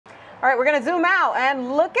All right, we're going to zoom out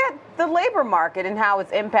and look at the labor market and how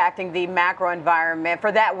it's impacting the macro environment.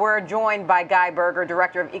 For that, we're joined by Guy Berger,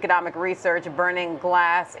 Director of Economic Research, Burning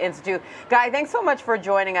Glass Institute. Guy, thanks so much for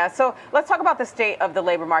joining us. So let's talk about the state of the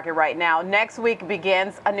labor market right now. Next week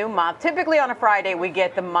begins a new month. Typically on a Friday, we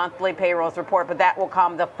get the monthly payrolls report, but that will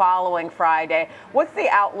come the following Friday. What's the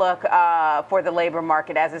outlook for the labor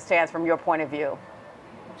market as it stands from your point of view?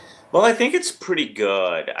 Well, I think it's pretty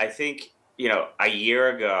good. I think, a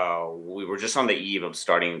year ago, we were just on the eve of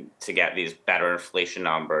starting to get these better inflation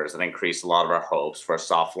numbers that increased a lot of our hopes for a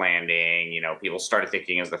soft landing. People started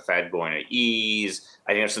thinking, is the Fed going to ease?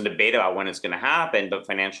 I think there's some debate about when it's going to happen, but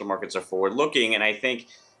financial markets are forward looking. And I think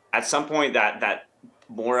at some point that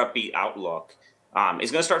more upbeat outlook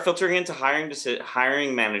is going to start filtering into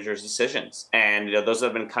hiring managers' decisions. And those that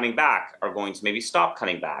have been cutting back are going to maybe stop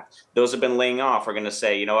cutting back. Those that have been laying off are going to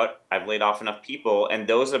say, you know what, I've laid off enough people. And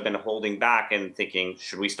those that have been holding back and thinking,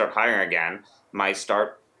 should we start hiring again, might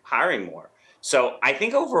start hiring more. So I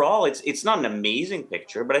think overall, it's not an amazing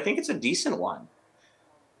picture, but I think it's a decent one.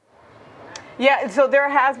 Yeah, so there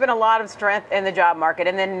has been a lot of strength in the job market.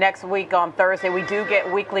 And then next week on Thursday, we do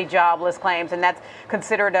get weekly jobless claims, and that's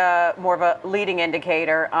considered more of a leading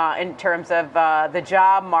indicator in terms of the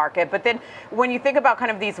job market. But then when you think about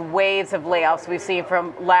kind of these waves of layoffs we've seen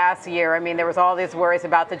from last year, I mean, there was all these worries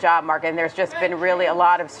about the job market, and there's just been really a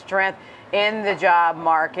lot of strength in the job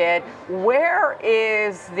market. Where are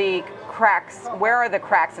the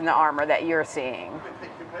cracks in the armor that you're seeing?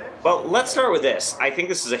 Well, let's start with this. I think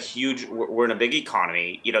this is we're in a big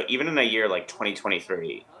economy. Even in a year like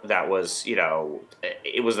 2023, that was,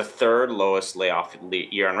 it was the third lowest layoff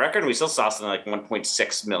year on record. We still saw something like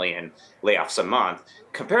 1.6 million layoffs a month.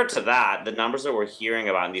 Compared to that, the numbers that we're hearing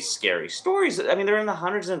about in these scary stories, I mean, they're in the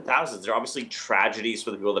hundreds and thousands. They're obviously tragedies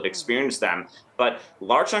for the people that experience them, but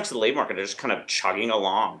large chunks of the labor market are just kind of chugging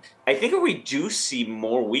along. I think where we do see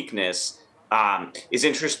more weakness is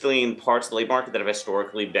interestingly in parts of the labor market that have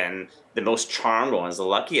historically been the most charmed ones, the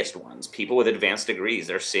luckiest ones. People with advanced degrees,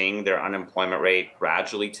 they're seeing their unemployment rate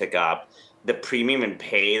gradually tick up. The premium and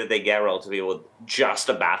pay that they get relative to people with just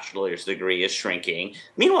a bachelor's degree is shrinking.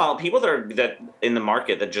 Meanwhile, people that in the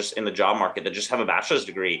market that just in the job market that just have a bachelor's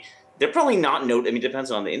degree, they're probably not I mean, it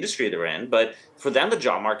depends on the industry they're in, but for them, the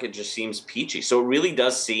job market just seems peachy. So it really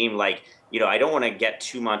does seem like, I don't want to get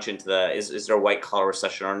too much into is there a white collar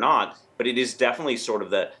recession or not, but it is definitely sort of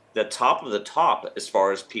the top of the top as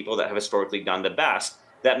far as people that have historically done the best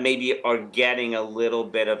that maybe are getting a little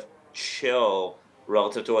bit of chill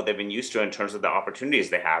relative to what they've been used to in terms of the opportunities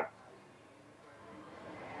they have.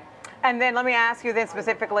 And then let me ask you then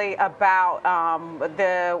specifically about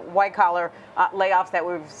the white collar layoffs that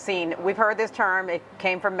we've seen. We've heard this term. It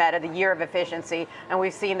came from Meta, the year of efficiency, and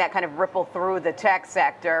we've seen that kind of ripple through the tech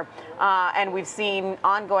sector. And we've seen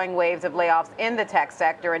ongoing waves of layoffs in the tech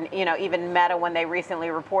sector. And, even Meta, when they recently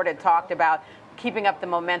reported, talked about keeping up the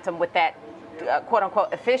momentum with that quote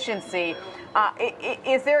unquote efficiency.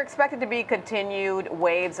 Is there expected to be continued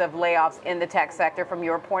waves of layoffs in the tech sector from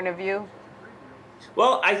your point of view?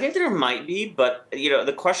 Well, I think there might be, but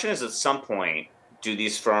the question is at some point, do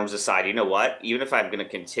these firms decide, you know what, even if I'm going to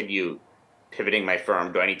continue pivoting my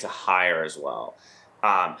firm, do I need to hire as well?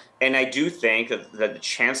 And I do think that the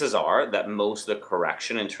chances are that most of the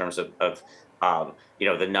correction in terms of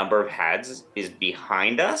the number of heads is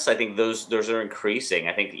behind us. I think those are increasing.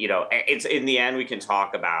 I think, it's in the end, we can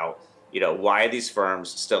talk about, why are these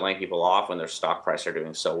firms still laying people off when their stock price are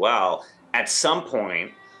doing so well? At some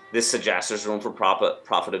point, this suggests there's room for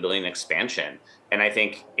profitability and expansion. And I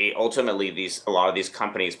think ultimately a lot of these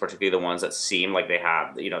companies, particularly the ones that seem like they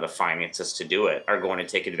have the finances to do it, are going to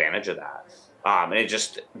take advantage of that. And it's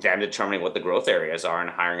just them determining what the growth areas are and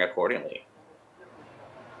hiring accordingly.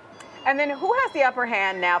 And then who has the upper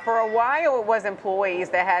hand now? For a while, it was employees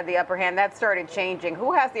that had the upper hand. That started changing.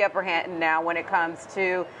 Who has the upper hand now when it comes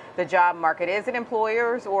to the job market? Is it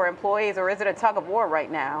employers or employees, or is it a tug of war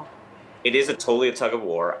right now? It is totally a tug of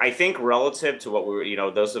war. I think relative to what we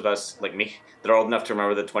were, those of us like me that are old enough to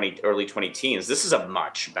remember the early 20 teens, this is a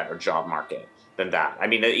much better job market than that. I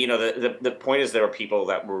mean, the point is there are people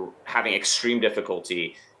that were having extreme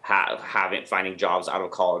difficulty finding jobs out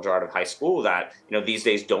of college or out of high school that, these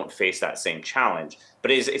days don't face that same challenge.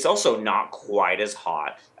 But it's also not quite as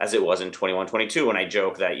hot as it was in 21, 22, when I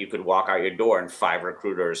joke that you could walk out your door and 5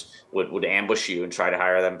 recruiters would ambush you and try to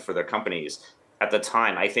hire them for their companies. At the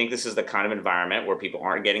time, I think this is the kind of environment where people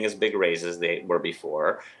aren't getting as big raises they were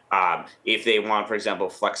before. If they want, for example,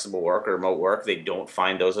 flexible work or remote work, they don't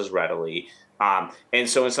find those as readily. And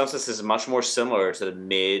so in some sense, this is much more similar to the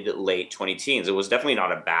mid-late 2010s. It was definitely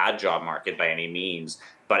not a bad job market by any means,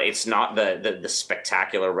 but it's not the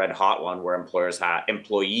spectacular red hot one where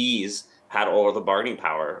employees had all of the bargaining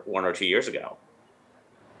power 1 or 2 years ago.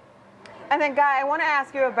 And then, Guy, I want to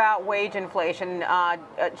ask you about wage inflation.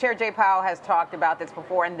 Chair Jay Powell has talked about this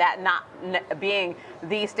before, and that not being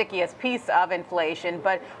the stickiest piece of inflation.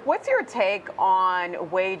 But what's your take on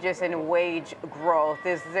wages and wage growth?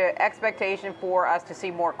 Is the expectation for us to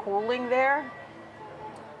see more cooling there?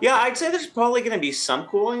 Yeah, I'd say there's probably going to be some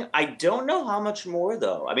cooling. I don't know how much more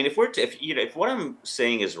though. I mean, if what I'm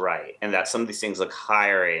saying is right, and that some of these things like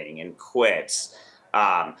hiring and quits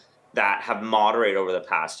um, that have moderated over the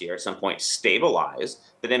past year at some point stabilize,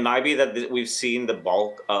 then it might be that we've seen the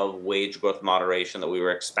bulk of wage growth moderation that we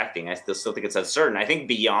were expecting. I still think it's uncertain. I think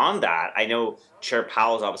beyond that, I know Chair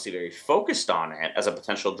Powell is obviously very focused on it as a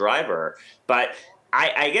potential driver, but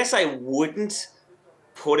I guess I wouldn't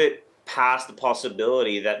put it past the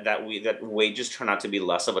possibility that wages turn out to be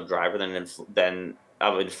less of a driver than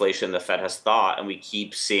of inflation the Fed has thought, and we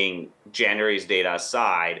keep seeing January's data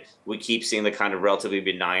aside, we keep seeing the kind of relatively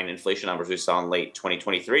benign inflation numbers we saw in late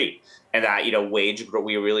 2023, and that wage growth,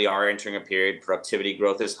 we really are entering a period, productivity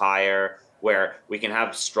growth is higher, where we can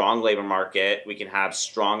have strong labor market, we can have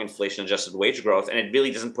strong inflation adjusted wage growth, and it really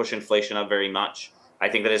doesn't push inflation up very much. I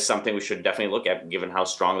think that is something we should definitely look at, given how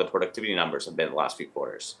strong the productivity numbers have been in the last few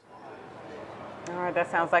quarters. All right, that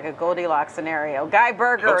sounds like a Goldilocks scenario. Guy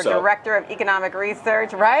Berger, So. Director of Economic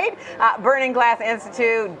Research, right? Burning Glass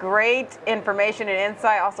Institute, great information and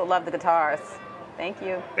insight. Also love the guitars. Thank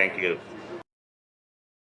you. Thank you.